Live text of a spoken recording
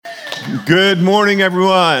Good morning,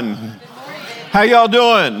 everyone. How y'all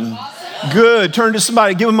doing? Good. Turn to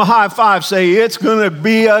somebody, give them a high five. Say, it's going to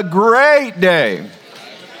be a great day.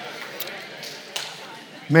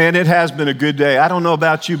 Man, it has been a good day. I don't know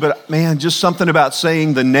about you, but man, just something about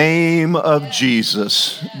saying the name of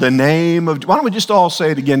Jesus. The name of, why don't we just all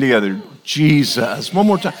say it again together? Jesus. One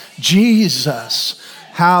more time. Jesus.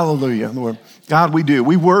 Hallelujah, Lord. God, we do.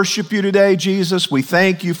 We worship you today, Jesus. We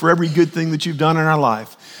thank you for every good thing that you've done in our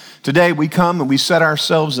life. Today we come and we set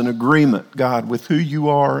ourselves in agreement, God, with who you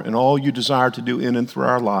are and all you desire to do in and through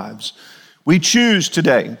our lives. We choose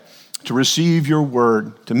today to receive your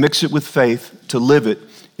word, to mix it with faith, to live it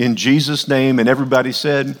in Jesus' name. And everybody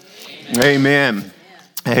said, amen.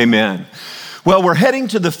 Amen. Well, we're heading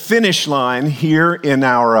to the finish line here in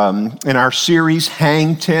our series,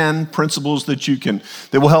 Hang 10 Principles that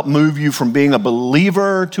will help move you from being a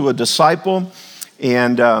believer to a disciple.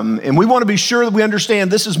 And we want to be sure that we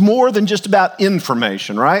understand this is more than just about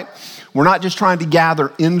information, right? We're not just trying to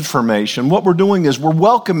gather information. What we're doing is we're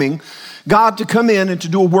welcoming God to come in and to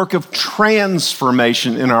do a work of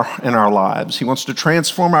transformation in our lives. He wants to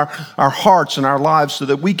transform our hearts and our lives so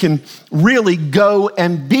that we can really go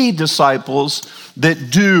and be disciples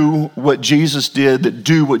that do what Jesus did, that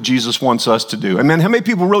do what Jesus wants us to do. Amen. How many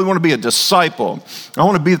people really want to be a disciple? I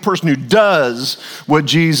want to be the person who does what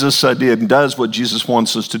Jesus did and does what Jesus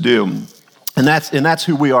wants us to do. And that's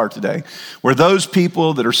who we are today. We're those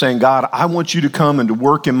people that are saying, God, I want you to come and to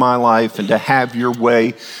work in my life and to have your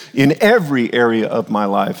way in every area of my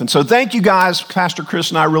life. And so thank you guys, Pastor Chris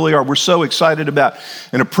and I really are. We're so excited about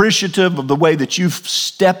and appreciative of the way that you've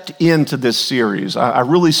stepped into this series. I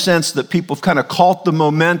really sense that people have kind of caught the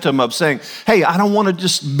momentum of saying, hey, I don't want to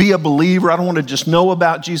just be a believer. I don't want to just know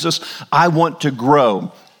about Jesus. I want to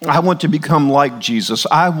grow. I want to become like Jesus.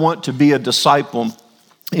 I want to be a disciple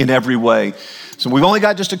in every way. So we've only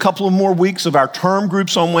got just a couple of more weeks of our term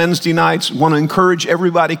groups on Wednesday nights. Want to encourage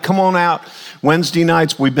everybody, come on out Wednesday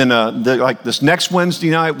nights. We've been, like this next Wednesday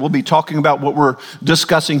night, we'll be talking about what we're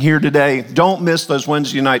discussing here today. Don't miss those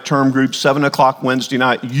Wednesday night term groups, 7 o'clock Wednesday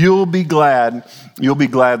night. You'll be glad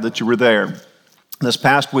that you were there. This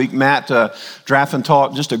past week, Matt Draffen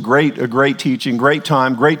taught just a great teaching, great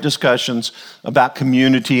time, great discussions about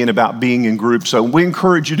community and about being in groups. So we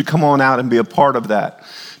encourage you to come on out and be a part of that.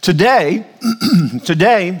 Today,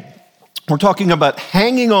 we're talking about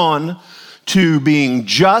hanging on to being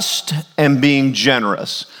just and being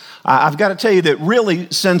generous. I've got to tell you that really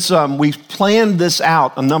since we planned this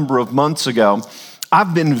out a number of months ago,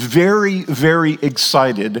 I've been very, very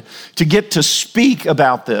excited to get to speak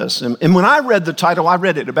about this. And when I read the title, I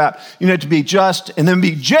read it about, to be just and then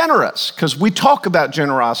be generous, because we talk about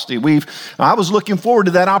generosity. I was looking forward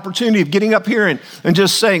to that opportunity of getting up here and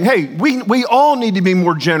just saying, hey, we all need to be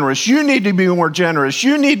more generous. You need to be more generous.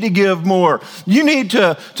 You need to give more. You need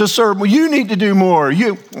to serve more. You need to do more.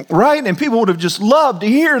 Right? And people would have just loved to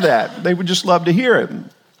hear that. They would just love to hear it.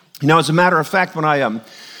 As a matter of fact,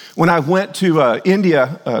 when I went to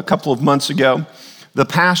India a couple of months ago, the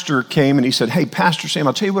pastor came and he said, hey, Pastor Sam,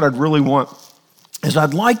 I'll tell you what I'd really want is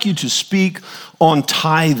I'd like you to speak on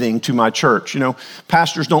tithing to my church.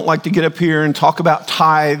 Pastors don't like to get up here and talk about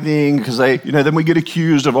tithing because then we get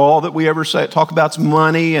accused of all that we ever talk about is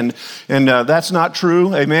money, and that's not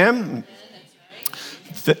true. Amen.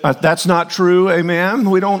 That's not true, amen.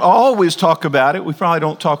 We don't always talk about it. We probably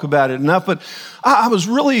don't talk about it enough, but I was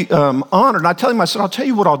really honored. I told him, I said, I'll tell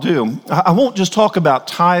you what I'll do. I won't just talk about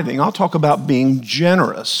tithing. I'll talk about being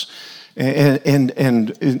generous.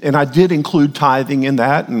 And I did include tithing in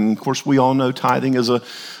that. And of course, we all know tithing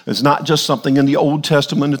is not just something in the Old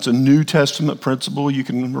Testament. It's a New Testament principle. You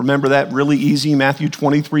can remember that really easy. Matthew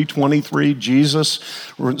 23:23, Jesus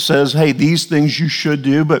says, hey, these things you should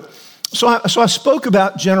do. But So I spoke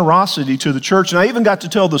about generosity to the church, and I even got to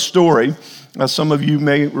tell the story. Some of you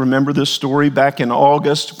may remember this story back in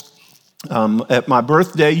August. At my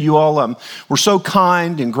birthday, you all were so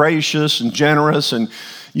kind and gracious and generous, and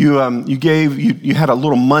you had a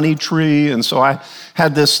little money tree, and so I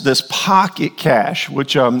had this pocket cash,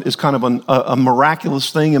 which is kind of a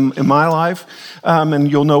miraculous thing in my life,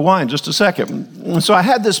 and you'll know why in just a second. And so I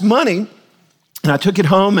had this money. And I took it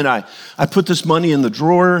home and I put this money in the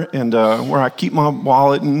drawer and where I keep my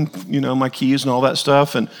wallet and, my keys and all that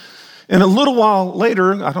stuff. And a little while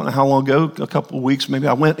later, I don't know how long ago, a couple of weeks maybe,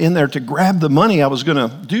 I went in there to grab the money. I was going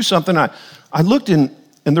to do something. I looked in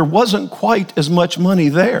and there wasn't quite as much money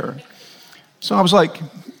there. So I was like,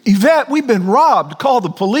 Yvette, we've been robbed. Call the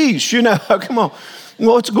police, come on.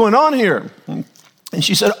 Well, what's going on here? And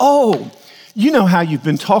she said, oh, you know how you've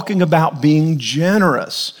been talking about being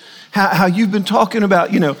generous. how you've been talking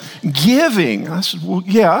about, giving. I said, well,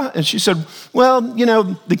 yeah. And she said, well,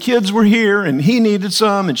 the kids were here and he needed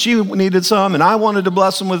some and she needed some and I wanted to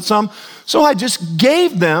bless them with some. So I just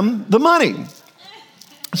gave them the money.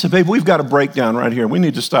 I said, babe, we've got a breakdown right here. We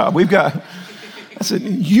need to stop. I said,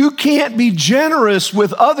 you can't be generous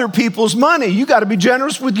with other people's money. You got to be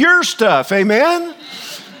generous with your stuff. Amen?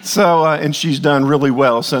 So, and she's done really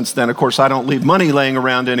well since then. Of course, I don't leave money laying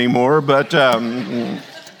around anymore, but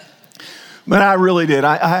I really did.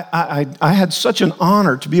 I had such an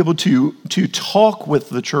honor to be able to talk with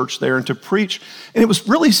the church there and to preach. And it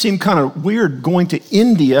really seemed kind of weird going to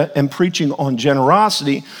India and preaching on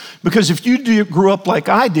generosity, because if you grew up like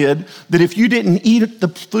I did, that if you didn't eat the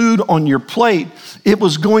food on your plate, it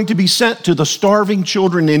was going to be sent to the starving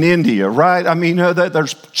children in India, right? I mean,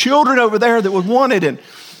 there's children over there that would want it.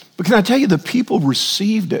 But can I tell you, the people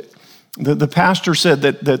received it. The pastor said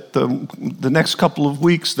that the next couple of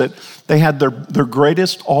weeks that they had their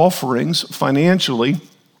greatest offerings financially,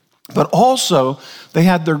 but also they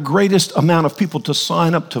had their greatest amount of people to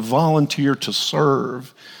sign up to volunteer to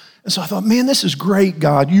serve. And so I thought, man, this is great,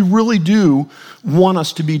 God. You really do want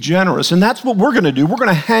us to be generous. And that's what we're going to do. We're going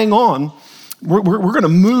to hang on. We're going to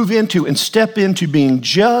move into and step into being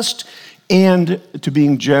just and to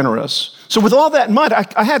being generous. So with all that in mind,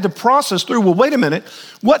 I had to process through, well, wait a minute,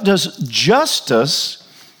 what does justice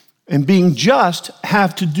and being just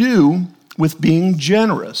have to do with being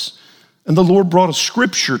generous? And the Lord brought a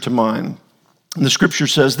scripture to mind. And the scripture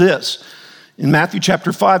says this. In Matthew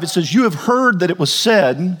chapter 5, it says, you have heard that it was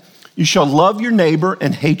said, you shall love your neighbor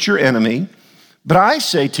and hate your enemy. But I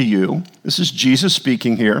say to you, this is Jesus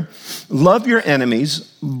speaking here, love your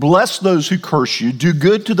enemies, bless those who curse you, do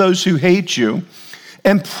good to those who hate you,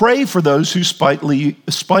 and pray for those who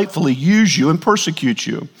spitefully use you and persecute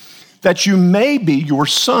you, that you may be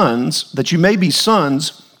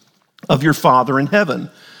sons of your Father in heaven.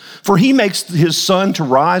 For he makes his sun to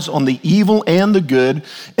rise on the evil and the good,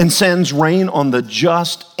 and sends rain on the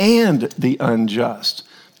just and the unjust.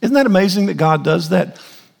 Isn't that amazing that God does that?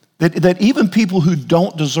 That even people who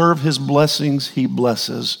don't deserve his blessings, he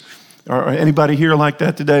blesses. Or anybody here like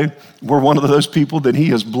that today? We're one of those people that he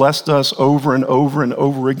has blessed us over and over and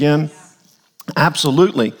over again.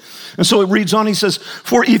 Absolutely. And so it reads on, he says,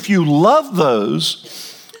 for if you love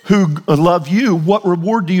those who love you, what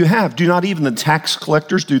reward do you have? Do not even the tax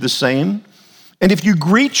collectors do the same? And if you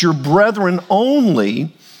greet your brethren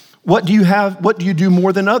only, what do you have? What do you do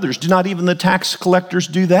more than others? Do not even the tax collectors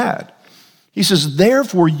do that? He says,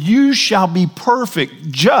 therefore you shall be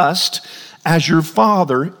perfect, just as your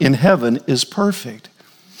Father in heaven is perfect.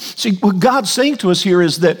 See, what God's saying to us here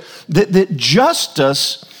is that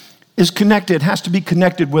justice is connected, has to be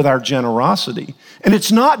connected with our generosity. And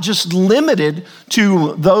it's not just limited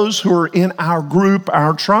to those who are in our group,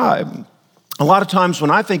 our tribe. A lot of times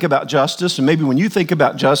when I think about justice, and maybe when you think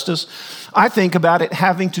about justice, I think about it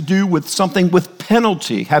having to do with something with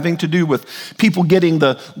penalty, having to do with people getting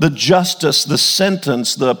the justice, the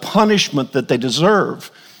sentence, the punishment that they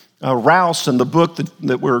deserve. Rouse, in the book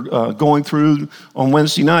that we're going through on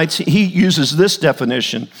Wednesday nights, he uses this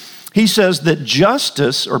definition. He says that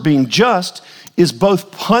justice, or being just, is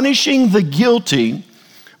both punishing the guilty,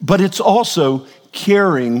 but it's also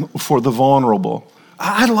caring for the vulnerable.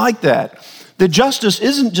 I like that. That justice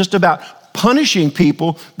isn't just about punishing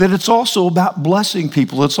people, that it's also about blessing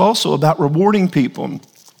people. It's also about rewarding people.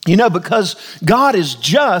 Because God is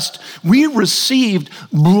just, we received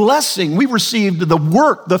blessing. We received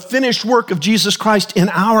the finished work of Jesus Christ in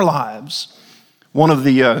our lives. One of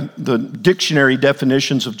the dictionary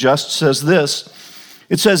definitions of just says this.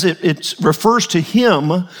 It says it refers to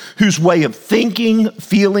him whose way of thinking,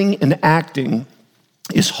 feeling, and acting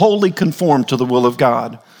is wholly conformed to the will of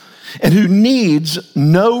God, and who needs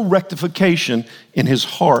no rectification in his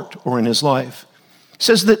heart or in his life. It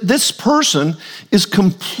says that this person is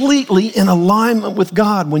completely in alignment with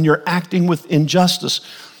God when you're acting with injustice.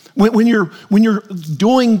 When you're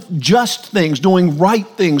doing just things, doing right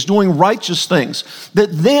things, doing righteous things, that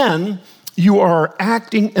then you are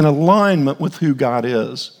acting in alignment with who God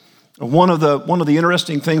is. One of the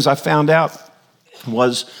interesting things I found out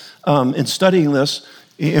was in studying this,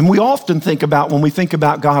 and we often think about, when we think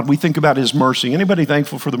about God, we think about his mercy. Anybody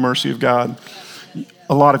thankful for the mercy of God?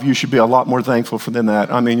 A lot of you should be a lot more thankful than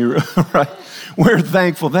that. I mean, you're right. We're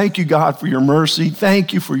thankful. Thank you, God, for your mercy.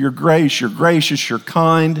 Thank you for your grace. You're gracious, you're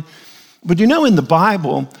kind. But in the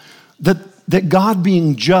Bible, that God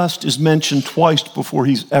being just is mentioned twice before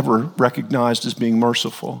he's ever recognized as being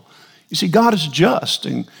merciful. You see, God is just,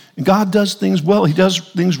 and God does things well. He does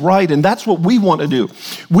things right, and that's what we want to do.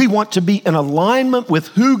 We want to be in alignment with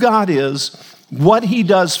who God is what he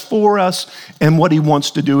does for us and what he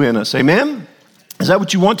wants to do in us. Amen? Is that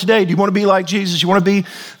what you want today? Do you want to be like Jesus? You want to be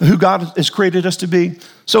who God has created us to be?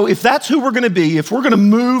 So if that's who we're going to be, if we're going to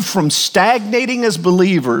move from stagnating as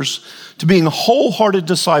believers to being wholehearted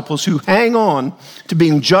disciples who hang on to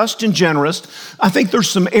being just and generous, I think there's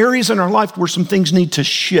some areas in our life where some things need to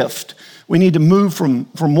shift. We need to move from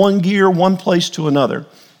one gear, one place to another.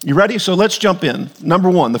 You ready? So let's jump in. Number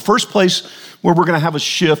one, the first place where we're going to have a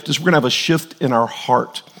shift is we're going to have a shift in our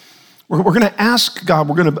heart. We're going to ask God,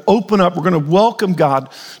 we're going to open up, we're going to welcome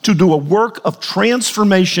God to do a work of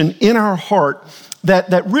transformation in our heart that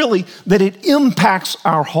it impacts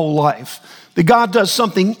our whole life. That God does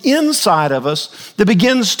something inside of us that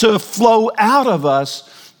begins to flow out of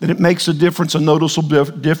us, that it makes a difference, a noticeable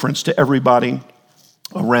difference to everybody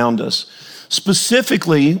around us.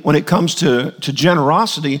 Specifically, when it comes to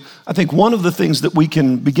generosity, I think one of the things that we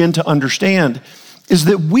can begin to understand is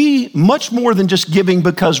that we, much more than just giving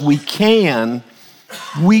because we can,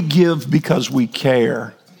 we give because we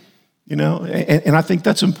care. You know, and I think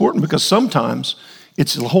that's important because sometimes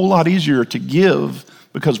it's a whole lot easier to give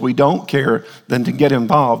because we don't care than to get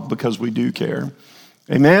involved because we do care.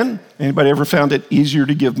 Amen? Anybody ever found it easier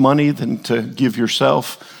to give money than to give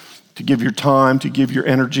yourself, to give your time, to give your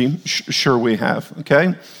energy? Sure we have,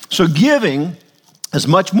 okay? So giving is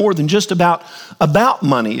much more than just about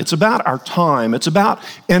money. It's about our time. It's about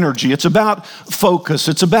energy. It's about focus.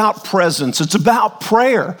 It's about presence. It's about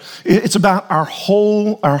prayer. It's about our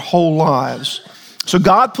whole lives. So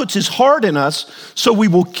God puts his heart in us so we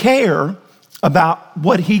will care about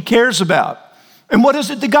what he cares about. And what is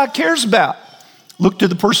it that God cares about? Look to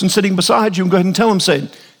the person sitting beside you and go ahead and tell him, say,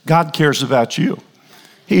 God cares about you.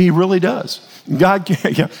 He really does. God,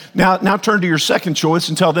 yeah. Now turn to your second choice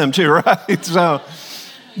and tell them too, right? So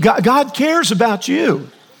God cares about you,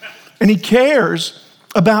 and he cares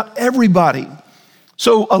about everybody.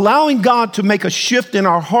 So allowing God to make a shift in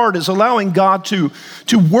our heart is allowing God to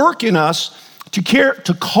work in us, to care,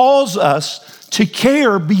 to cause us to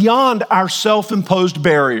care beyond our self-imposed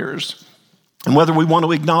barriers. And whether we want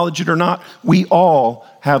to acknowledge it or not, we all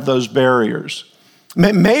have those barriers.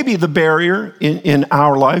 Maybe the barrier in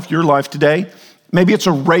our life, your life today, maybe it's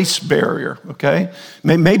a race barrier, okay?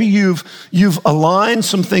 Maybe you've aligned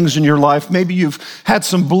some things in your life. Maybe you've had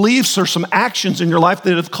some beliefs or some actions in your life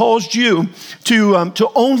that have caused you to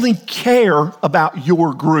only care about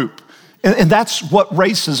your group. And that's what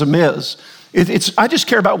racism is. I just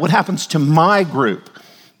care about what happens to my group,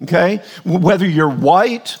 okay? Whether you're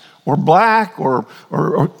white or black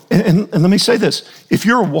and let me say this, if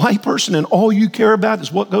you're a white person and all you care about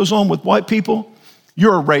is what goes on with white people,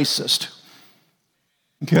 you're a racist,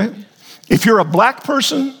 okay? If you're a black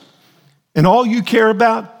person and all you care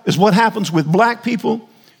about is what happens with black people,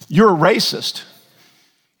 you're a racist.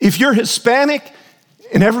 If you're Hispanic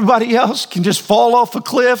and everybody else can just fall off a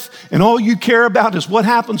cliff and all you care about is what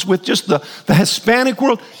happens with just the Hispanic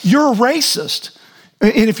world, you're a racist.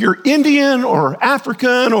 And if you're Indian or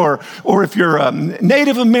African or if you're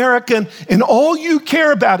Native American and all you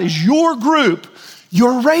care about is your group,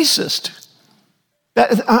 you're a racist.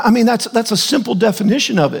 That's a simple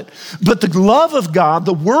definition of it. But the love of God,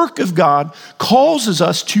 the work of God causes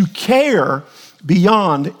us to care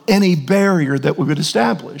beyond any barrier that we would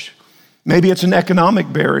establish. Maybe it's an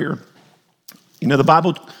economic barrier. You know, the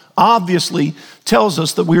Bible obviously tells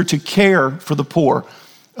us that we're to care for the poor.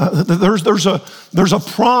 There's a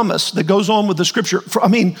promise that goes on with the scripture.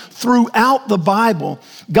 Throughout the Bible,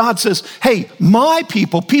 God says, hey, my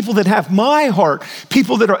people that have my heart,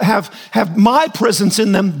 people that have my presence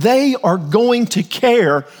in them, they are going to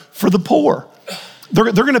care for the poor.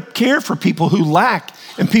 They're going to care for people who lack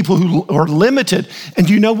and people who are limited. And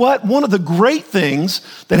you know what? One of the great things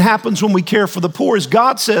that happens when we care for the poor is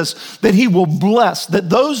God says that he will bless, that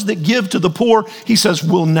those that give to the poor, he says,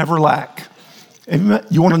 will never lack. Amen.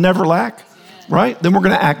 You want to never lack, right? Then we're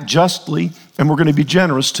going to act justly and we're going to be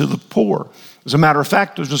generous to the poor. As a matter of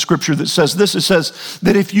fact, there's a scripture that says this. It says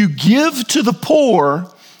that if you give to the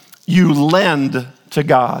poor, you lend to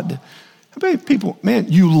God. How many people,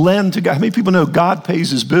 you lend to God? How many people know God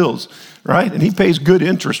pays his bills, right? And he pays good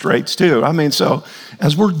interest rates too. So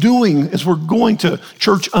as we're going to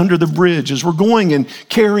Church Under the Bridge, as we're going and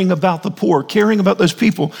caring about the poor, caring about those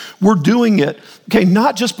people, we're doing it, okay,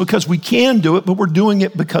 not just because we can do it, but we're doing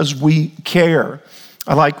it because we care.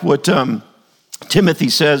 I like what Timothy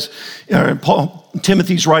says,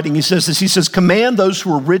 Timothy's writing, he says this, he says, command those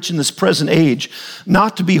who are rich in this present age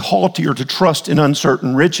not to be haughty or to trust in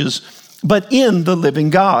uncertain riches, but in the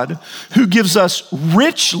living God, who gives us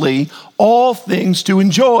richly all things to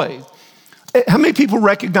enjoy. How many people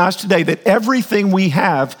recognize today that everything we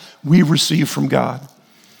have, we receive from God?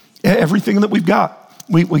 Everything that we've got.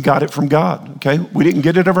 We got it from God, okay? We didn't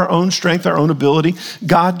get it of our own strength, our own ability.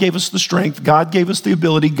 God gave us the strength. God gave us the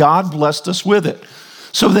ability. God blessed us with it.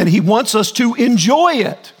 So that he wants us to enjoy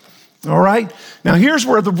it, all right? Now, here's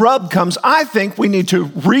where the rub comes. I think we need to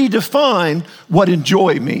redefine what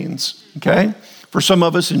enjoy means, okay? For some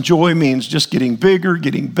of us, enjoy means just getting bigger,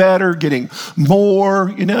 getting better, getting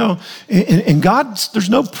more, you know? And God, there's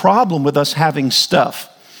no problem with us having stuff.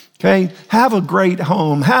 Okay, have a great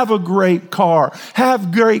home, have a great car,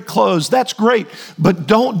 have great clothes. That's great, but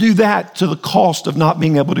don't do that to the cost of not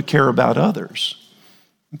being able to care about others.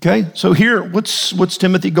 Okay, so here, what's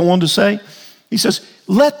Timothy go on to say? He says,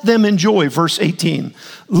 let them enjoy, verse 18.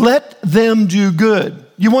 Let them do good.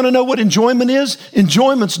 You want to know what enjoyment is?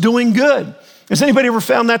 Enjoyment's doing good. Has anybody ever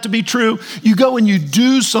found that to be true? You go and you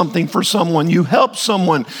do something for someone, you help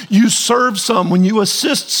someone, you serve someone, you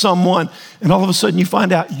assist someone, and all of a sudden you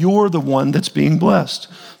find out you're the one that's being blessed.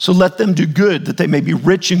 So let them do good, that they may be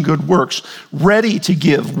rich in good works, ready to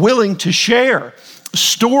give, willing to share,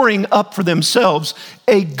 storing up for themselves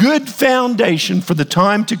a good foundation for the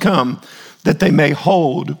time to come, that they may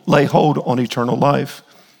lay hold on eternal life.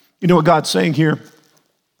 You know what God's saying here?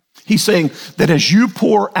 He's saying that as you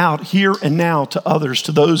pour out here and now to others,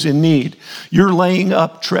 to those in need, you're laying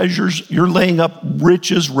up treasures, you're laying up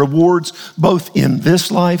riches, rewards, both in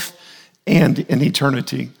this life and in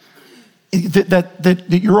eternity. That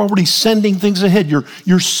you're already sending things ahead.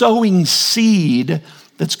 You're sowing seed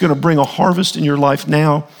that's going to bring a harvest in your life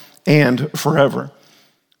now and forever.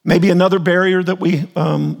 Maybe another barrier that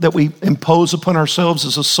we impose upon ourselves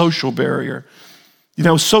is a social barrier. You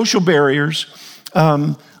know, social barriers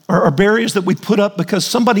are barriers that we put up because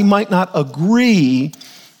somebody might not agree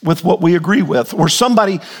with what we agree with, or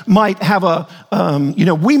somebody might have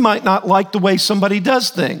we might not like the way somebody does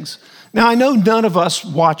things. Now, I know none of us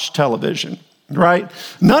watch television, right?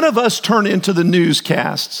 None of us turn into the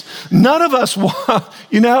newscasts. None of us,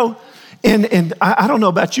 and I don't know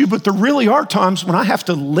about you, but there really are times when I have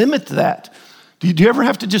to limit that. Do you ever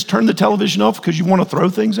have to just turn the television off because you want to throw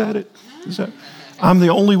things at it? I'm the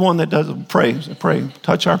only one that doesn't pray,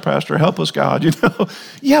 touch our pastor, help us, God,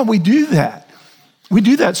 Yeah, we do that. We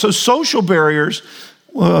do that. So social barriers,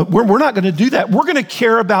 we're not going to do that. We're going to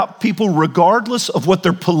care about people regardless of what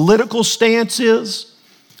their political stance is,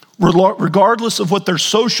 regardless of what their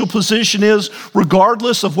social position is,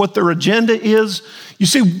 regardless of what their agenda is. You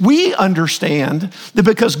see, we understand that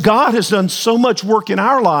because God has done so much work in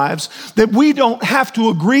our lives that we don't have to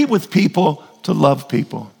agree with people to love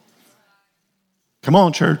people. Come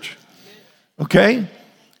on, church. Okay?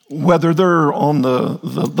 Whether they're on the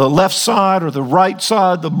left side or the right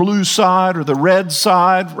side, the blue side or the red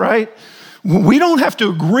side, right? We don't have to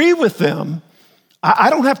agree with them.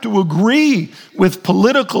 I don't have to agree with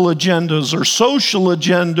political agendas or social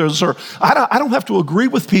agendas, or I don't have to agree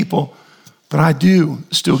with people, but I do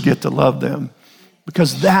still get to love them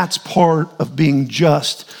because that's part of being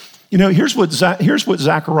just. You know, here's what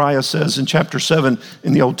Zechariah says in chapter 7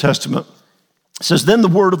 in the Old Testament. It says, then the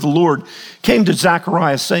word of the Lord came to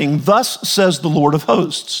Zechariah saying, thus says the Lord of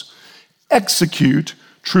hosts, execute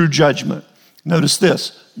true judgment. Notice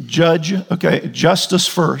this, justice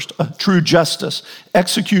first, true justice,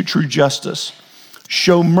 execute true justice,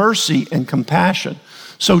 show mercy and compassion.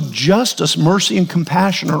 So justice, mercy, and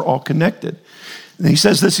compassion are all connected. And he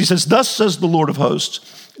says this, he says, thus says the Lord of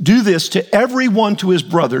hosts, do this to everyone to his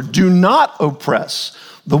brother, do not oppress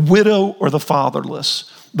the widow or the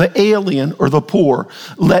fatherless, the alien or the poor.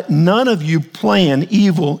 Let none of you plan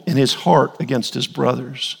evil in his heart against his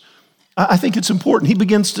brothers. I think it's important. He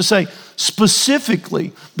begins to say,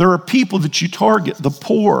 specifically, there are people that you target, the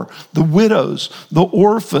poor, the widows, the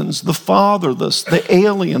orphans, the fatherless, the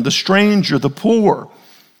alien, the stranger, the poor.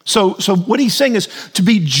 So what he's saying is to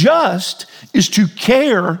be just is to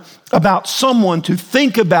care about someone, to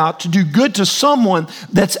think about, to do good to someone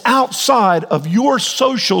that's outside of your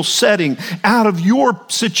social setting, out of your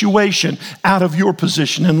situation, out of your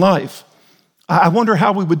position in life. I wonder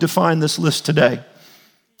how we would define this list today.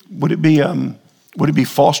 Would it be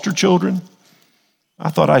foster children? I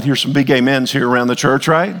thought I'd hear some big amens here around the church,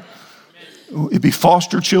 right? It'd be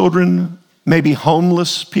foster children, maybe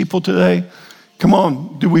homeless people today. Come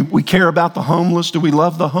on, do we care about the homeless? Do we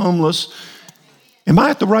love the homeless? Am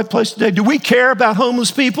I at the right place today? Do we care about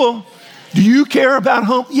homeless people? Do you care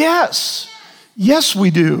about Yes. Yes,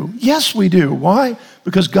 we do. Yes, we do. Why?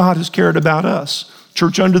 Because God has cared about us.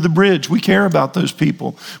 Church Under the Bridge, we care about those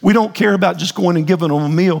people. We don't care about just going and giving them a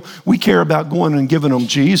meal. We care about going and giving them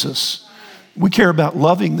Jesus. We care about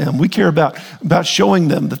loving them. We care about showing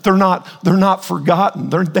them that they're not forgotten.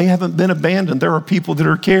 They haven't been abandoned. There are people that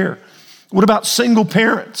are care. What about single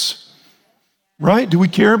parents? Right? Do we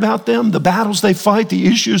care about them? The battles they fight, the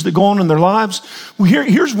issues that go on in their lives? Well,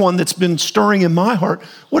 here's one that's been stirring in my heart.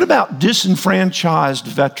 What about disenfranchised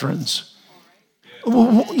veterans?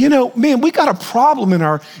 Well, man, we got a problem in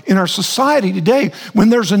our society today when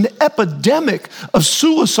there's an epidemic of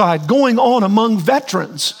suicide going on among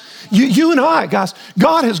veterans. You and I, guys,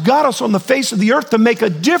 God has got us on the face of the earth to make a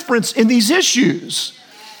difference in these issues.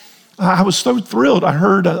 I was so thrilled. I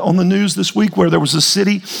heard on the news this week where there was a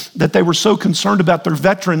city that they were so concerned about their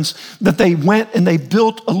veterans that they went and they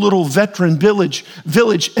built a little veteran village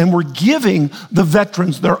and were giving the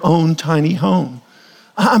veterans their own tiny home.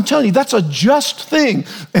 I'm telling you, that's a just thing.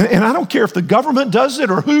 And I don't care if the government does it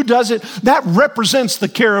or who does it. That represents the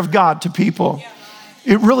care of God to people.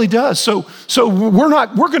 It really does. So we're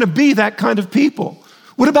going to be that kind of people.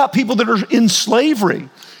 What about people that are in slavery?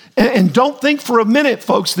 And don't think for a minute,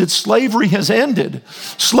 folks, that slavery has ended.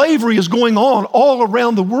 Slavery is going on all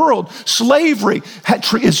around the world. Slavery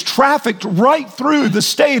is trafficked right through the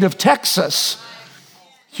state of Texas.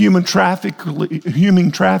 Human trafficking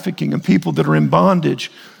and people that are in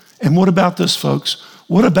bondage. And what about this, folks?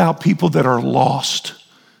 What about people that are lost?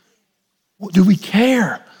 Do we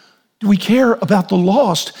care? Do we care about the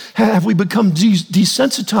lost? Have we become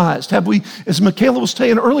desensitized? Have we, as Michaela was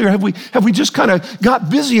saying earlier, have we just kind of got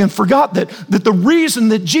busy and forgot that the reason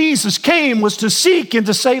that Jesus came was to seek and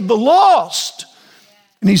to save the lost?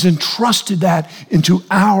 And he's entrusted that into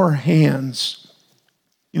our hands.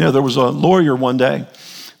 There was a lawyer one day.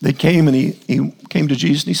 They came and he came to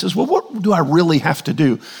Jesus and he says, well, what do I really have to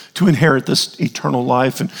do to inherit this eternal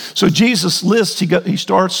life? And so Jesus lists, he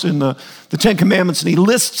starts in the Ten Commandments and he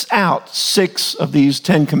lists out 6 of these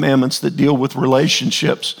 10 commandments that deal with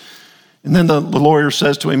relationships. And then the lawyer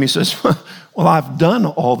says to him, he says, well, I've done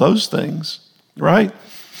all those things, right?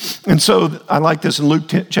 And so I like this in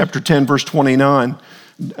Luke chapter 10, verse 29,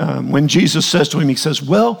 when Jesus says to him, he says,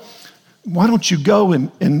 well, why don't you go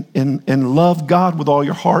and love God with all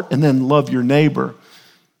your heart and then love your neighbor?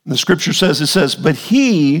 And the scripture says, but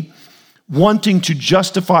he, wanting to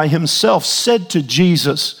justify himself, said to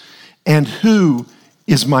Jesus, and who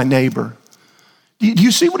is my neighbor? Do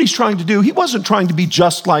you see what he's trying to do? He wasn't trying to be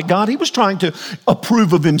just like God. He was trying to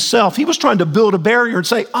approve of himself. He was trying to build a barrier and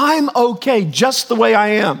say, I'm okay just the way I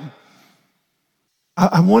am.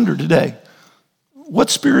 I wonder today, what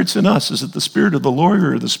spirit's in us? Is it the spirit of the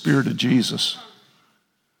lawyer or the spirit of Jesus?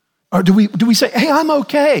 Or do we say, hey, I'm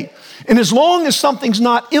okay. And as long as something's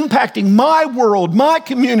not impacting my world, my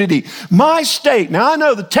community, my state. Now I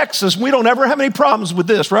know that Texas, we don't ever have any problems with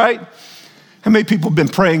this, right? How many people have been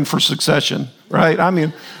praying for succession, right? I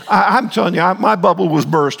mean, I'm telling you, my bubble was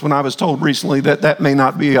burst when I was told recently that may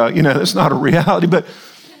not be, it's not a reality. But,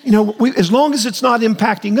 as long as it's not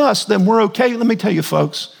impacting us, then we're okay. Let me tell you,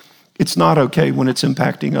 folks, it's not okay when it's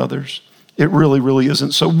impacting others. It really, really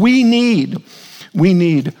isn't. So we need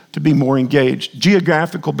to be more engaged.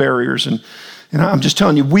 Geographical barriers, and I'm just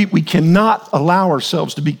telling you, we cannot allow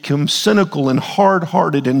ourselves to become cynical and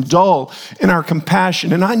hard-hearted and dull in our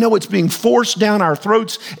compassion. And I know it's being forced down our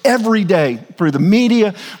throats every day through the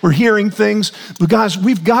media. We're hearing things. But guys,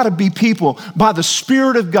 we've got to be people by the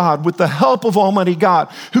Spirit of God, with the help of Almighty God,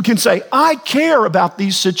 who can say, I care about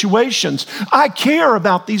these situations. I care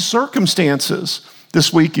about these circumstances.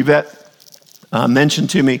 This week, Yvette mentioned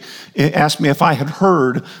to me, asked me if I had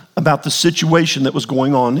heard about the situation that was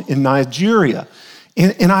going on in Nigeria.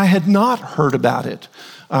 And I had not heard about it.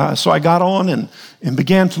 So I got on and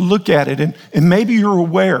began to look at it. And maybe you're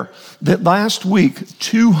aware that last week,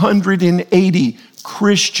 280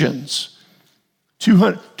 Christians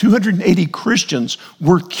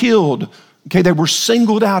were killed. Okay, they were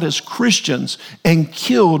singled out as Christians and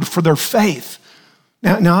killed for their faith.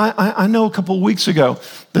 Now I know a couple of weeks ago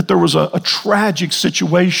that there was a tragic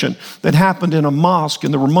situation that happened in a mosque,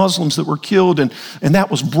 and there were Muslims that were killed, and that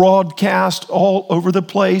was broadcast all over the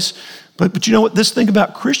place. But you know what? This thing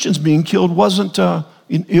about Christians being killed wasn't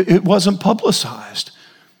publicized.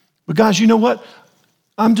 But guys, you know what?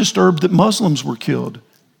 I'm disturbed that Muslims were killed.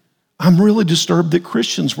 I'm really disturbed that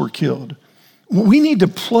Christians were killed. We need to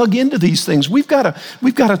plug into these things. We've got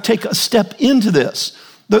to take a step into this.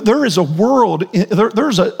 There is a world,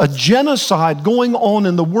 there's a genocide going on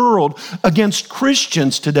in the world against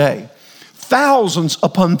Christians today. Thousands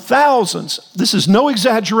upon thousands, this is no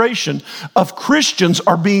exaggeration, of Christians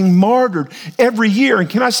are being martyred every year. And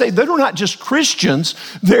can I say, they're not just Christians,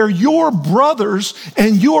 they're your brothers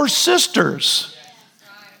and your sisters.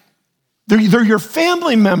 They're your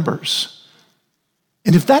family members.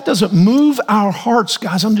 And if that doesn't move our hearts,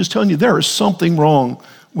 guys, I'm just telling you, there is something wrong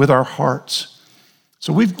with our hearts.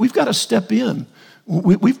 So we've got to step in.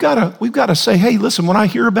 We've got to say, hey, listen, when I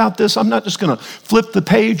hear about this, I'm not just going to flip the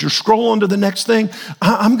page or scroll on to the next thing.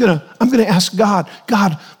 I'm going to ask God,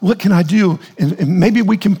 what can I do? And maybe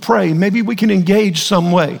we can pray. Maybe we can engage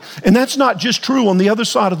some way. And that's not just true on the other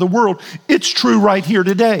side of the world. It's true right here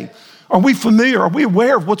today. Are we familiar? Are we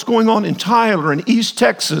aware of what's going on in Tyler, in East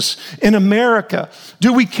Texas, in America?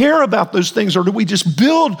 Do we care about those things, or do we just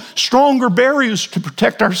build stronger barriers to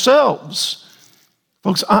protect ourselves?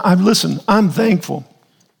 Folks, listen, I'm thankful.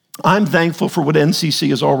 I'm thankful for what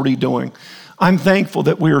NCC is already doing. I'm thankful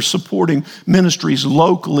that we are supporting ministries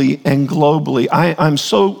locally and globally. I'm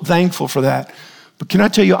so thankful for that. But can I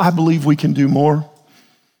tell you, I believe we can do more.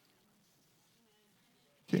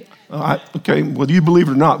 Okay, whether you believe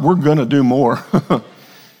it or not, we're going to do more.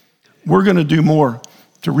 We're going to do more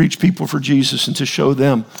to reach people for Jesus and to show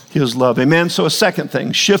them his love. Amen? So a second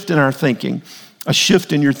thing, shift in our thinking. A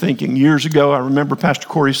shift in your thinking. Years ago, I remember Pastor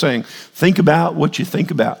Corey saying, think about what you think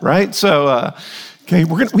about, right? So,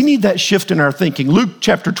 we need that shift in our thinking. Luke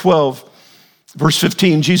chapter 12, verse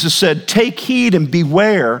 15, Jesus said, take heed and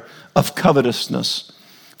beware of covetousness,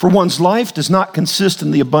 for one's life does not consist in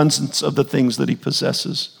the abundance of the things that he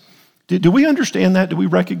possesses. Do we understand that? Do we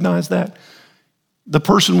recognize that? The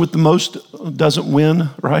person with the most doesn't win,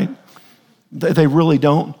 right? They really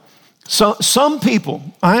don't. So, some people,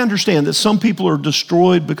 I understand that some people are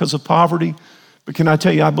destroyed because of poverty, but can I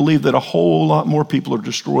tell you, I believe that a whole lot more people are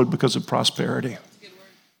destroyed because of prosperity.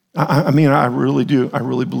 I mean, I really do. I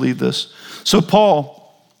really believe this. So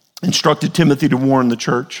Paul instructed Timothy to warn the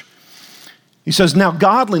church. He says, now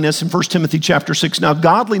godliness, in 1 Timothy chapter 6, now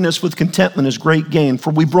godliness with contentment is great gain,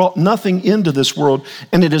 for we brought nothing into this world,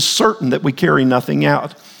 and it is certain that we carry nothing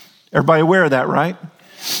out. Everybody aware of that, right?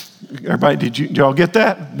 Everybody, did y'all get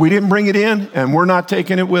that? We didn't bring it in, and we're not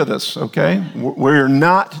taking it with us, okay? We're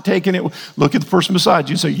not taking it. Look at the person beside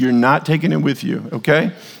you and say, you're not taking it with you,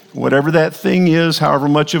 okay? Whatever that thing is, however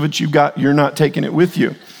much of it you've got, you're not taking it with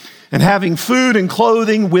you. And having food and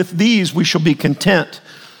clothing, with these we shall be content.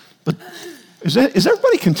 But is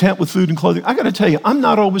everybody content with food and clothing? I got to tell you, I'm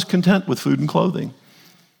not always content with food and clothing.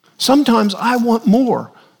 Sometimes I want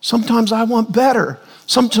more. Sometimes I want better.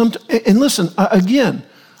 And listen, again,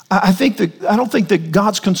 I don't think that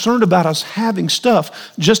God's concerned about us having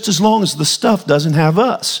stuff just as long as the stuff doesn't have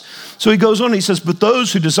us. So he goes on and he says, but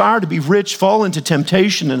those who desire to be rich fall into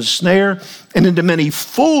temptation and a snare and into many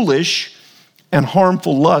foolish and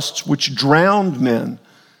harmful lusts which drown them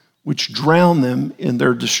in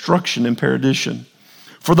their destruction and perdition.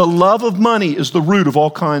 For the love of money is the root of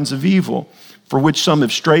all kinds of evil, for which some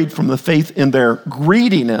have strayed from the faith in their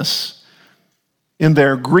greediness,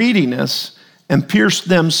 and pierced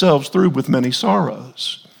themselves through with many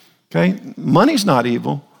sorrows. Okay? Money's not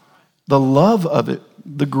evil. The love of it,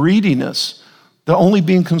 the greediness, the only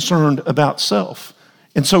being concerned about self.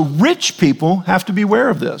 And so rich people have to be aware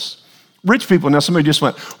of this. Rich people, now somebody just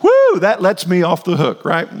went, whoo, that lets me off the hook,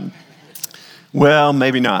 right? Well,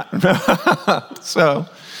 maybe not. So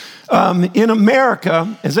in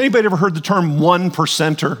America, has anybody ever heard the term one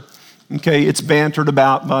percenter? Okay, it's bantered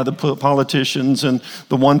about by the politicians and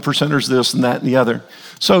the one percenters this and that and the other.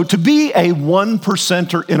 So to be a one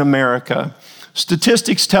percenter in America,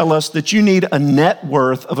 statistics tell us that you need a net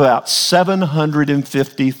worth of about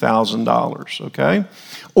 $750,000, okay?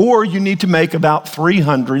 Or you need to make about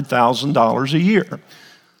 $300,000 a year.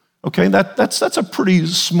 Okay, that's a pretty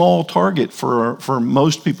small target for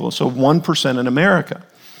most people, so 1% in America.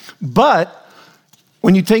 But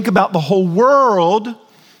when you think about the whole world,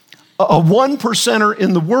 a one percenter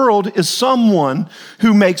in the world is someone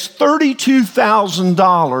who makes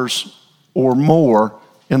 $32,000 or more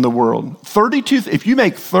in the world. If you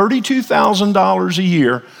make $32,000 a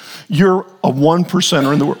year, you're a one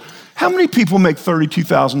percenter in the world. How many people make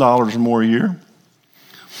 $32,000 or more a year?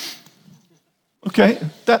 Okay,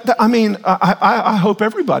 I hope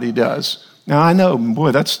everybody does. Now, I know, boy,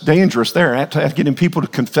 that's dangerous there. I have to getting people to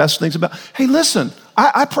confess things about, hey, listen,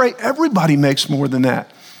 I pray everybody makes more than that.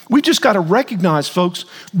 We just got to recognize, folks,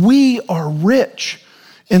 we are rich.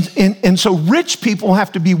 And so rich people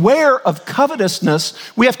have to beware of covetousness.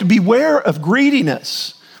 We have to beware of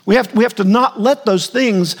greediness. We have to not let those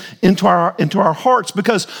things into our hearts,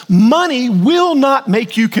 because money will not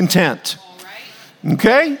make you content.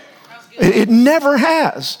 Okay? It never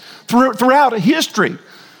has. Throughout history,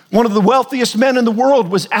 one of the wealthiest men in the world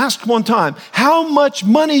was asked one time, how much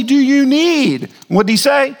money do you need? What did he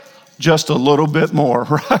say? Just a little bit more,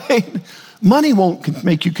 right? Money won't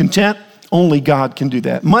make you content. Only God can do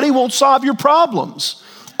that. Money won't solve your problems.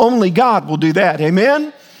 Only God will do that.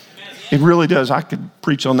 Amen? It really does. I could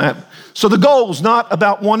preach on that. So the goal is not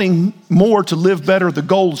about wanting more to live better. The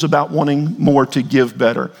goal is about wanting more to give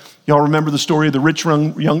better. Y'all remember the story of the rich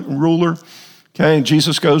young ruler? Okay, and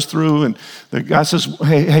Jesus goes through and the guy says,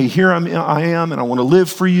 hey, here I am, and I want to live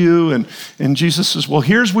for you. And Jesus says, well,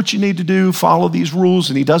 here's what you need to do. Follow these rules.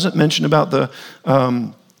 And he doesn't mention about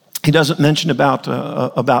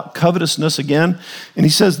about covetousness again. And he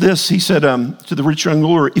says this, he said to the rich young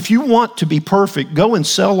ruler, if you want to be perfect, go and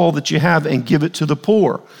sell all that you have and give it to the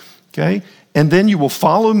poor. Okay, and then you will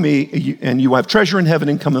follow me, and you will have treasure in heaven,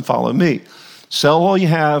 and come and follow me. Sell all you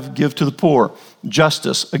have, give to the poor.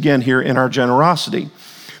 Justice, again, here in our generosity.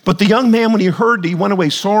 But the young man, when he heard, he went away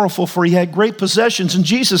sorrowful, for he had great possessions. And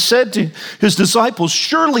Jesus said to his disciples,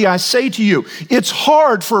 surely I say to you, it's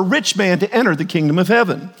hard for a rich man to enter the kingdom of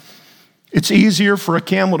heaven. It's easier for a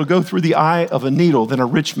camel to go through the eye of a needle than a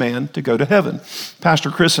rich man to go to heaven. Pastor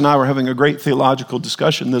Chris and I were having a great theological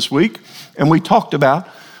discussion this week, and we talked about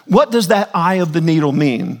what does that eye of the needle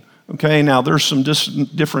mean? Okay, now there's some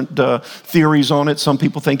different theories on it. Some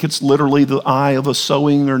people think it's literally the eye of a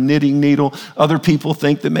sewing or knitting needle. Other people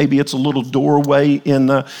think that maybe it's a little doorway in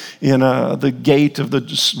the gate of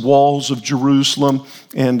the walls of Jerusalem.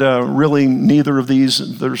 And really, neither of these. We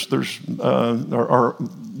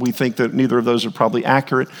think that neither of those are probably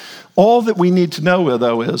accurate. All that we need to know,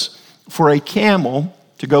 though, is for a camel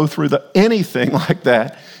to go through anything like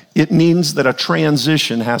that, it means that a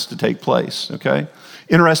transition has to take place. Okay.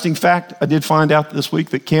 Interesting fact, I did find out this week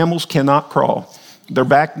that camels cannot crawl. Their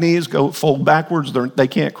back knees fold backwards. They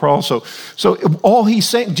can't crawl. So all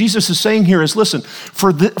Jesus is saying here is, listen,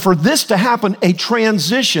 for this to happen, a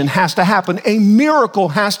transition has to happen. A miracle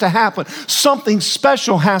has to happen. Something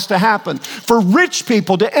special has to happen. For rich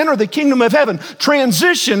people to enter the kingdom of heaven,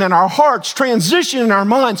 transition in our hearts, transition in our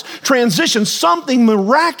minds, transition, something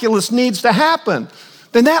miraculous needs to happen.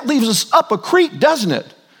 Then that leaves us up a creek, doesn't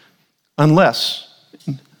it? Unless,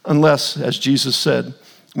 as Jesus said,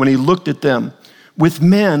 when he looked at them, with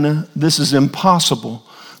men, this is impossible,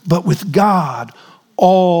 but with God,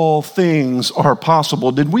 all things are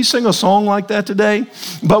possible. Did we sing a song like that today?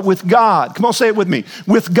 But with God, come on, say it with me.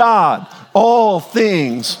 With God, all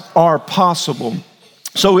things are possible.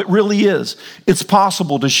 So it really is. It's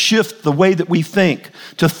possible to shift the way that we think,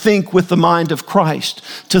 to think with the mind of Christ,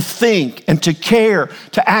 to think and to care,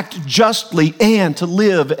 to act justly, and to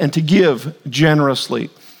live and to give generously.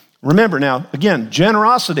 Remember now, again,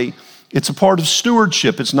 generosity, it's a part of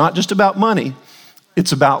stewardship. It's not just about money.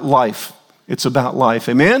 It's about life. It's about life.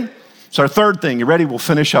 Amen? So our third thing, you ready? We'll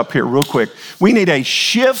finish up here real quick. We need a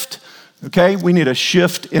shift, okay? We need a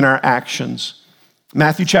shift in our actions.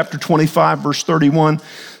 Matthew chapter 25, verse 31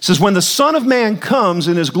 says, when the Son of Man comes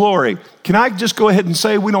in his glory. Can I just go ahead and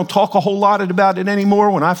say we don't talk a whole lot about it anymore?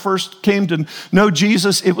 When I first came to know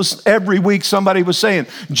Jesus, it was every week somebody was saying,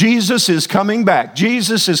 Jesus is coming back.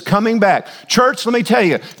 Jesus is coming back. Church, let me tell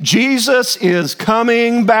you, Jesus is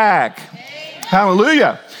coming back. Amen.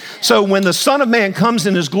 Hallelujah. So when the Son of Man comes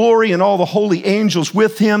in his glory and all the holy angels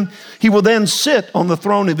with him, he will then sit on the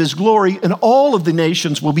throne of his glory, and all of the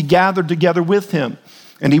nations will be gathered together with him.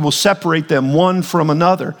 And he will separate them one from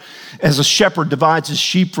another, as a shepherd divides his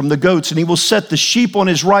sheep from the goats. And he will set the sheep on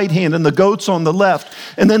his right hand and the goats on the left.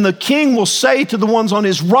 And then the king will say to the ones on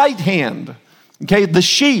his right hand, okay, the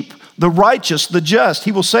sheep, the righteous, the just,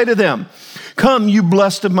 he will say to them, come, you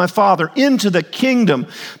blessed of my Father, into the kingdom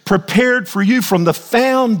prepared for you from the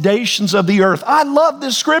foundations of the earth. I love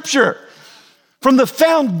this scripture. From the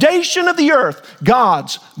foundation of the earth,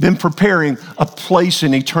 God's been preparing a place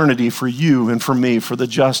in eternity for you and for me, for the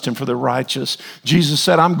just and for the righteous. Jesus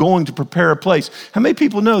said, I'm going to prepare a place. How many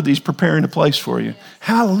people know that he's preparing a place for you?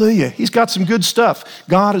 Hallelujah. He's got some good stuff.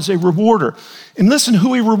 God is a rewarder. And listen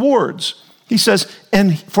who he rewards. He says,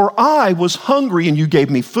 and for I was hungry and you gave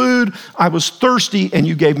me food. I was thirsty and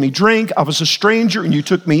you gave me drink. I was a stranger and you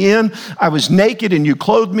took me in. I was naked and you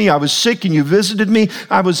clothed me. I was sick and you visited me.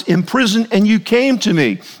 I was in prison and you came to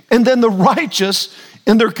me. And then the righteous,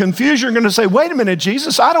 in their confusion, are going to say, wait a minute,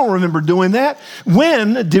 Jesus, I don't remember doing that.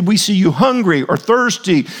 When did we see you hungry or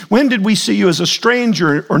thirsty? When did we see you as a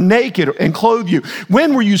stranger or naked and clothe you?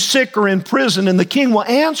 When were you sick or in prison? And the king will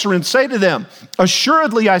answer and say to them,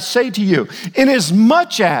 assuredly, I say to you,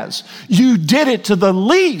 inasmuch as you did it to the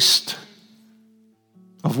least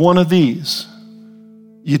of one of these,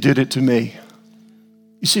 you did it to me.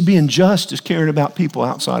 You see, being just is caring about people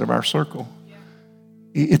outside of our circle.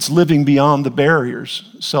 It's living beyond the barriers,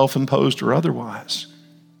 self-imposed or otherwise.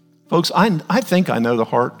 Folks, I think I know the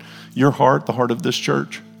heart, your heart, the heart of this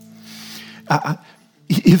church.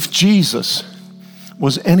 If Jesus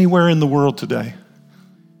was anywhere in the world today,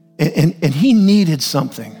 and he needed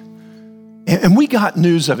something. And we got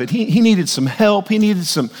news of it. He needed some help. He needed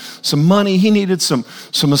some money. He needed some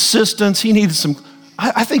assistance. He needed some.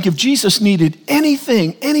 I think if Jesus needed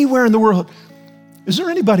anything, anywhere in the world, is there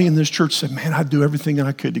anybody in this church that said, man, I'd do everything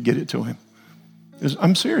I could to get it to him?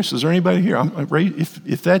 I'm serious. Is there anybody here?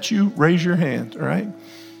 If that's you, raise your hand, all right?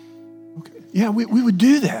 Okay. Yeah, we would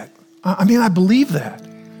do that. I mean, I believe that.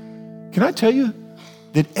 Can I tell you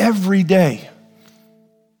that every day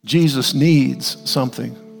Jesus needs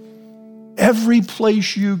something? Every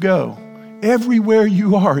place you go, everywhere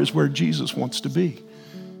you are is where Jesus wants to be,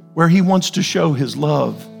 where he wants to show his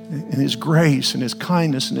love and his grace and his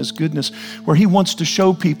kindness and his goodness, where he wants to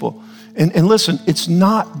show people. And listen, it's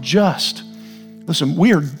not just, listen,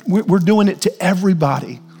 we're doing it to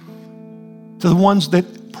everybody, to the ones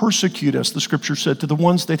that persecute us, the scripture said, to the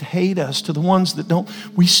ones that hate us, to the ones that don't.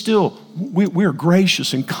 We're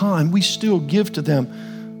gracious and kind. We still give to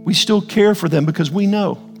them. We still care for them because we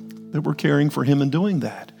know that we're caring for him and doing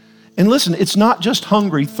that. And listen, it's not just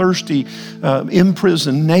hungry, thirsty,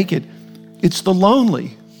 imprisoned, naked. It's the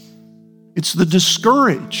lonely. It's the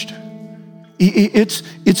discouraged.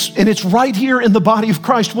 It's right here in the body of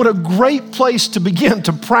Christ. What a great place to begin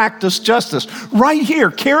to practice justice. Right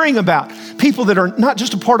here, caring about people that are not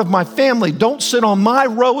just a part of my family, don't sit on my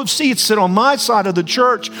row of seats, sit on my side of the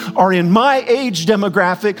church, or in my age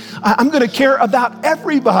demographic. I'm going to care about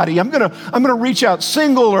everybody. I'm going to reach out,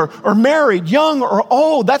 single or married, young or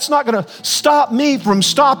old. That's not going to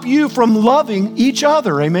stop you from loving each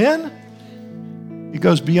other. Amen? It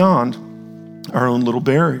goes beyond our own little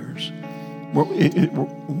barriers.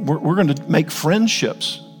 We're going to make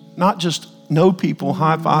friendships, not just know people,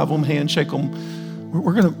 high five them, handshake them.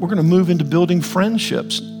 We're going to move into building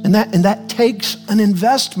friendships, and that takes an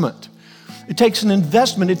investment. It takes an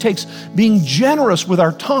investment. It takes being generous with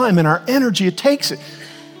our time and our energy. It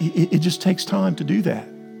just takes time to do that.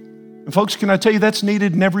 And folks, can I tell you that's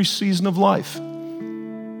needed in every season of life?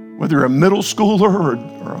 Whether you're a middle schooler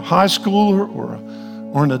or a high schooler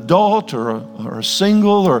or an adult or a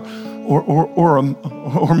single or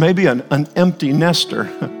maybe an empty nester.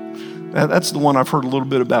 That's the one I've heard a little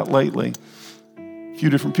bit about lately. A few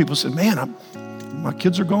different people said, man, my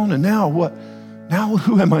kids are gone, and now what? Now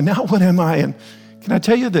who am I? Now what am I? And can I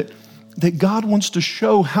tell you that God wants to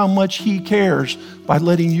show how much he cares by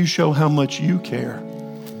letting you show how much you care.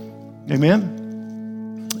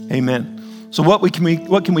 Amen? Amen. So what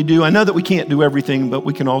can we do? I know that we can't do everything, but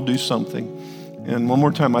we can all do something. And one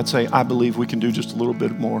more time, I'd say, I believe we can do just a little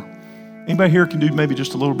bit more. Anybody here can do maybe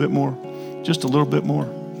just a little bit more? Just a little bit more?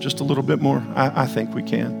 Just a little bit more? I think we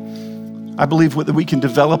can. I believe that we can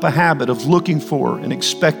develop a habit of looking for and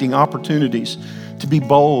expecting opportunities to be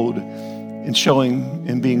bold in showing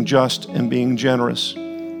and being just and being generous.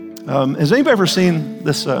 Has anybody ever seen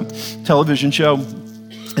this television show?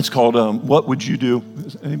 It's called What Would You Do?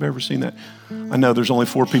 Has anybody ever seen that? I know there's only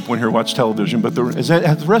 4 people in here who watch television, but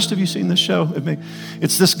have the rest of you seen this show?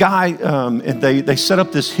 It's this guy, and they set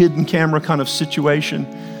up this hidden camera kind of situation.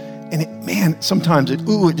 And sometimes it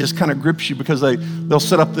just kind of grips you because they'll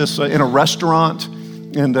set up this in a restaurant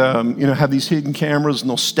and have these hidden cameras, and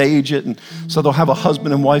they'll stage it. And so they'll have a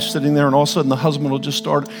husband and wife sitting there, and all of a sudden the husband will just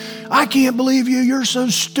start, I can't believe you're so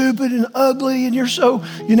stupid and ugly, and you're so,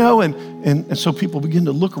 and so people begin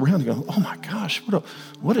to look around and go, oh my gosh,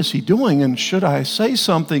 what is he doing? And should I say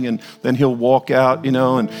something? And then he'll walk out,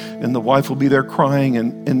 and the wife will be there crying,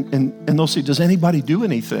 and they'll say, does anybody do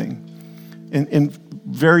anything? And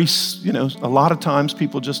very, a lot of times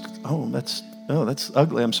people just, that's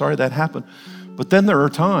ugly. I'm sorry that happened. But then there are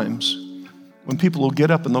times when people will get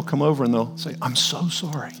up and they'll come over and they'll say, I'm so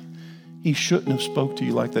sorry. He shouldn't have spoke to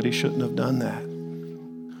you like that. He shouldn't have done that.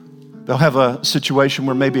 They'll have a situation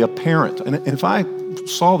where maybe a parent, and if I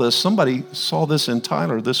saw this, somebody saw this in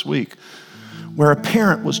Tyler this week, where a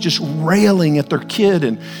parent was just railing at their kid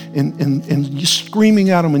and screaming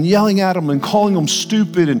at them and yelling at them and calling them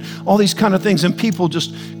stupid and all these kind of things. And people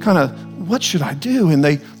just kind of, what should I do? And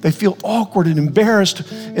they feel awkward and embarrassed.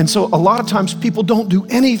 And so a lot of times people don't do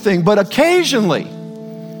anything, but occasionally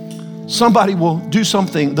somebody will do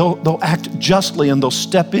something. They'll act justly and they'll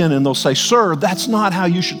step in and they'll say, sir, that's not how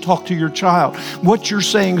you should talk to your child. What you're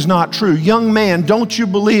saying is not true. Young man, don't you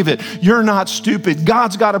believe it? You're not stupid.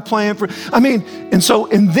 God's got a plan for, and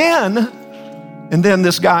then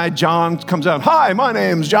this guy, John, comes out, hi, my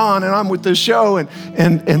name's John, and I'm with this show, and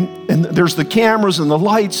there's the cameras and the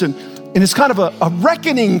lights, and it's kind of a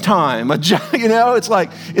reckoning time, it's like,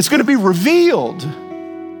 it's going to be revealed.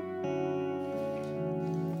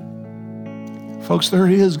 Folks, there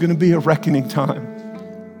is going to be a reckoning time.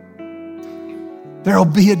 There'll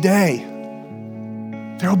be a day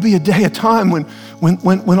There'll be a time when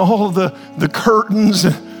all of the curtains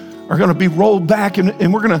are going to be rolled back, and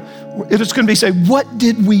it's going to be say, what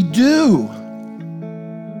did we do?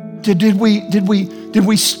 Did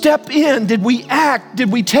we step in? Did we act?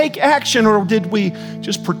 Did we take action? Or did we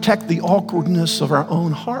just protect the awkwardness of our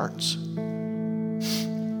own hearts?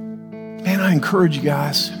 Man, I encourage you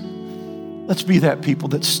guys, let's be that people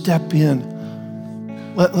that step in.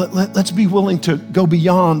 Let's be willing to go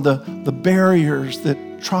beyond the barriers that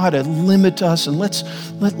try to limit us, and let's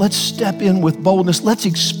step in with boldness. Let's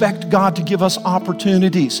expect God to give us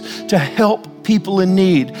opportunities to help people in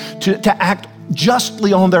need, to act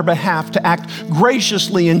justly on their behalf, to act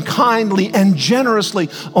graciously and kindly and generously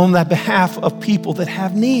on the behalf of people that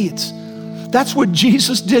have needs. That's what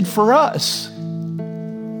Jesus did for us.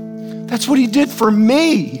 That's what he did for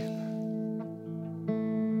me.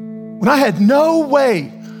 When I had no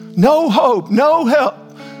way, no hope, no help,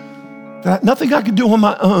 nothing I could do on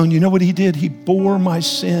my own, you know what he did? He bore my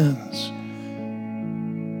sins.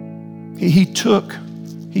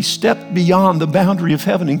 He stepped beyond the boundary of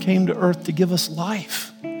heaven and came to earth to give us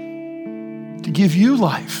life, to give you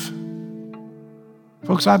life.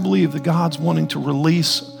 Folks, I believe that God's wanting to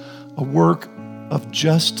release a work of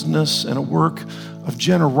justness and a work of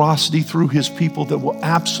generosity through his people that will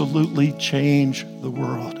absolutely change the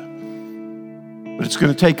world. But it's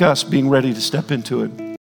going to take us being ready to step into it.